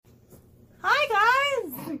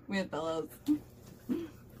We had pillows.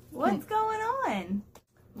 What's going on?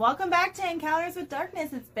 Welcome back to Encounters with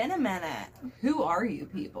Darkness. It's been a minute. Who are you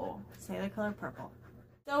people? Say the color purple.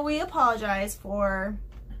 So we apologize for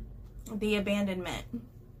the abandonment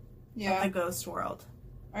of the ghost world.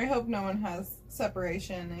 I hope no one has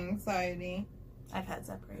separation anxiety. I've had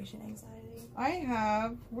separation anxiety. I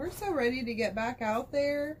have. We're so ready to get back out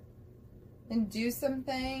there and do some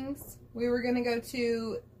things. We were going to go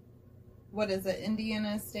to, what is it,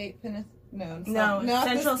 Indiana State Penitentiary? No,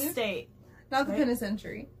 Central State. Not the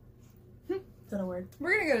penitentiary. Is that a word?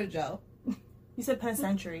 We're going to go to jail. You said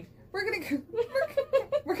penitentiary. We're going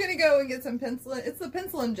to go and get some pencil. It's the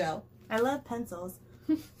pencil and gel. I love pencils.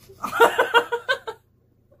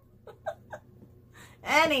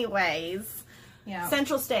 Anyways. Yeah.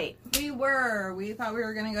 Central State. We thought we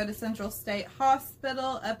were going to go to Central State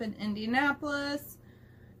Hospital up in Indianapolis.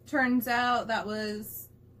 Turns out that was,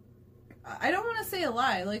 I don't want to say a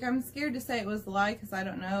lie. Like, I'm scared to say it was a lie because I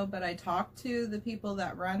don't know, but I talked to the people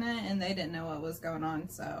that run it and they didn't know what was going on,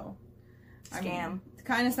 so. Scam. I mean, it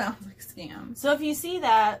kind of sounds like a scam. So if you see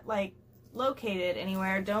that, like, located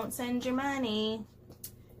anywhere, don't send your money.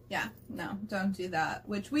 Yeah, no, don't do that.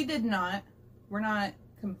 Which we did not. We're not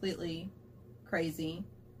completely crazy.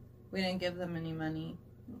 We didn't give them any money.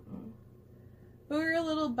 Mm-mm. But we were a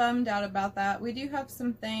little bummed out about that. We do have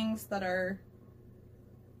some things that are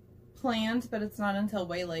planned, but it's not until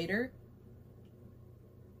way later.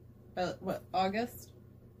 What, August?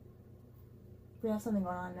 We have something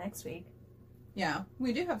going on next week. Yeah,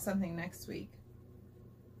 we do have something next week.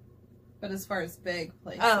 But as far as big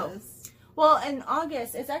places. Oh. Well, in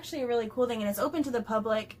August, it's actually a really cool thing, and it's open to the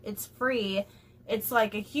public. It's free. It's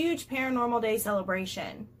like a huge Paranormal Day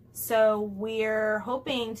celebration. So we're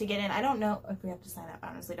hoping to get in. I don't know if we have to sign up. I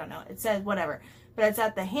honestly don't know. It says whatever. But it's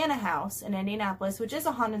at the Hannah House in Indianapolis, which is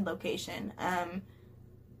a haunted location.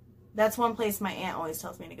 That's one place my aunt always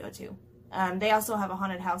tells me to go to. They also have a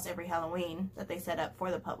haunted house every Halloween that they set up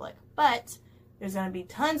for the public. But there's going to be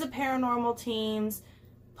tons of paranormal teams.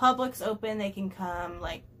 Public's open. They can come,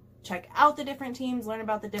 like, check out the different teams, learn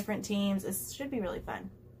about the different teams. It should be really fun.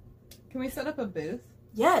 Can we set up a booth?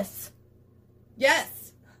 Yes.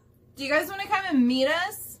 Yes. Do you guys want to come and meet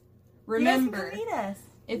us? Remember, you guys can meet us.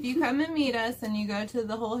 If you come and meet us and you go to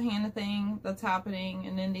the whole Hannah thing that's happening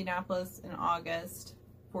in Indianapolis in August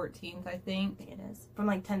 14th, I think. It is. From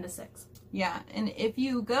like 10 to 6. Yeah, and if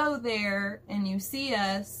you go there and you see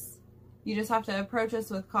us, you just have to approach us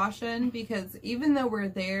with caution, because even though we're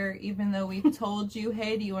there, even though we've told you,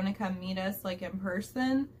 hey, do you want to come meet us like in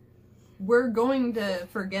person, we're going to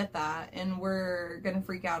forget that and we're going to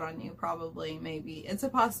freak out on you probably, maybe. It's a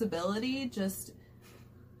possibility. Just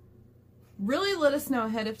really let us know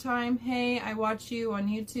ahead of time. Hey, I watch you on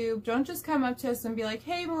YouTube. Don't just come up to us and be like,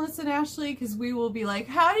 hey, Melissa and Ashley, because we will be like,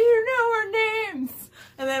 how do you know our names?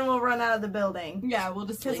 And then we'll run out of the building. Yeah, we'll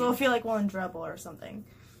just because we'll feel like we're in trouble or something.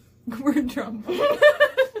 We're in trouble. They're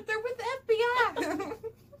with the FBI.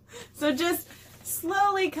 So just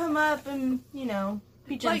slowly come up and, you know,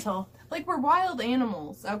 be gentle. Like we're wild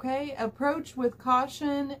animals, okay? Approach with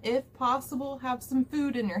caution. If possible, have some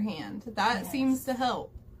food in your hand. That seems to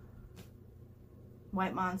help.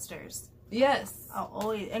 White monsters. Yes. I'll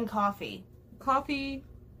always, and coffee. Coffee.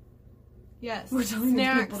 Yes. We're telling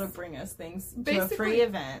Snacks. people to bring us things Basically, to a free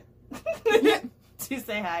event. To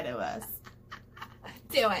say hi to us.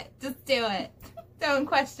 Do it. Just do it. Don't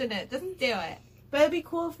question it. Just do it. But it'd be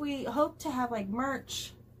cool if we hope to have like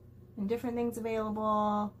merch and different things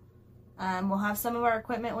available. We'll have some of our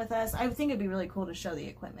equipment with us. I think it'd be really cool to show the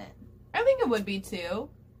equipment. I think it would be too.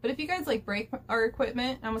 But if you guys like break our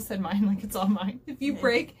equipment, I almost said mine like it's all mine. If you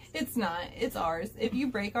break, it's not. It's ours. If you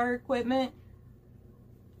break our equipment,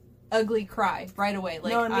 ugly cry right away.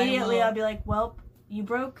 Like no, immediately I'll be like, well, you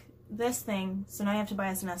broke this thing, so now you have to buy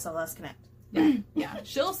us an SLS Connect. Yeah, yeah.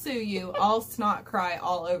 She'll sue you. I'll snot cry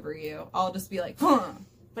all over you. I'll just be like, huh.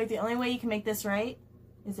 Like, the only way you can make this right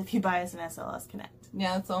is if you buy us an SLS Connect.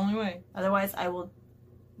 Yeah, that's the only way. Otherwise, I will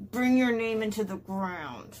bring your name into the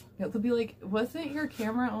ground. Yeah, they'll be like, wasn't your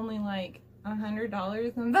camera only like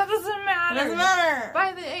 $100? And that doesn't matter. It doesn't matter.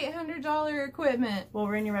 Buy the $800 equipment. We'll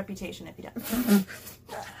ruin your reputation if you don't.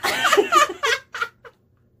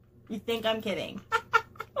 You think I'm kidding.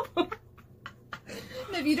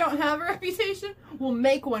 If you don't have a reputation, we'll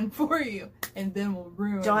make one for you, and then we'll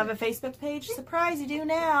ruin Don't it. have a Facebook page? Surprise, you do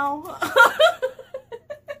now.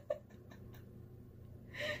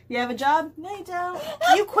 You have a job? No, you don't.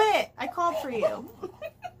 You quit. I called for you.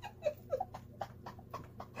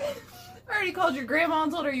 I already called your grandma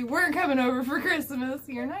and told her you weren't coming over for Christmas.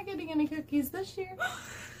 You're not getting any cookies this year.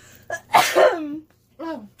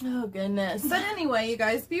 Oh, goodness. But anyway, you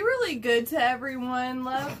guys, be really good to everyone.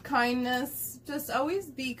 Love, kindness. Just always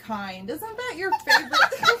be kind. Isn't that your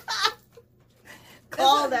favorite?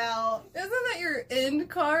 Called out. Isn't that your end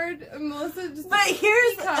card, Melissa? Just But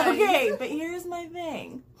here's be kind. okay. But here's my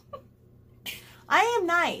thing. I am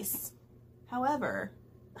nice. However,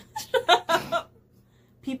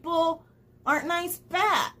 people aren't nice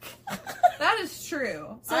back. That is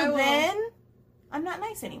true. So then, I'm not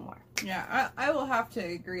nice anymore. Yeah, I will have to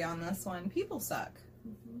agree on this one. People suck.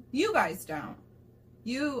 You guys don't.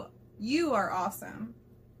 You are awesome.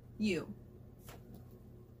 You're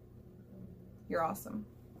awesome.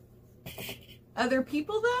 Other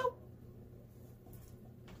people, though?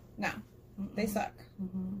 No. They suck.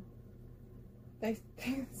 Mm-hmm. They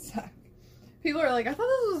suck. People are like, I thought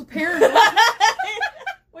this was paranormal.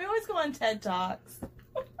 We always go on TED Talks.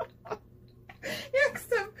 Yeah,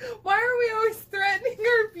 except why are we always threatening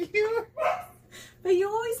our viewers? But you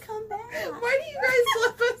always come back. Why do you guys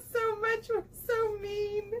love us so much? We're so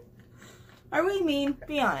mean. Are we mean?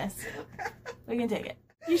 Be honest. We can take it.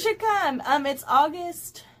 You should come. It's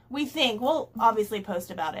August. We think we'll obviously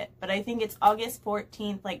post about it, but I think it's August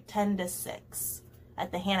 14th, like 10 to 6,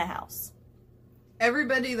 at the Hannah House.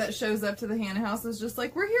 Everybody that shows up to the Hannah House is just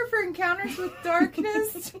like, we're here for Encounters with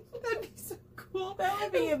Darkness. That'd be so cool. That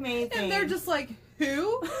would be amazing. And they're just like,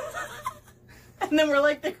 who? And then we're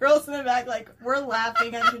like the girls in the back, like, we're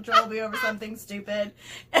laughing uncontrollably over something stupid.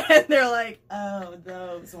 And they're like, oh,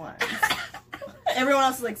 those ones. Everyone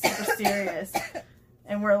else is like super serious.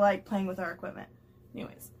 And we're like playing with our equipment.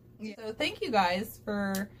 Anyways. Yeah. So thank you guys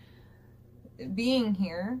for being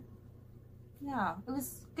here. Yeah, it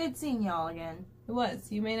was good seeing y'all again. It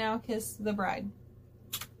was. You may now kiss the bride.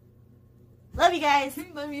 Love you guys.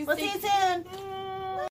 Love you. We'll see you soon.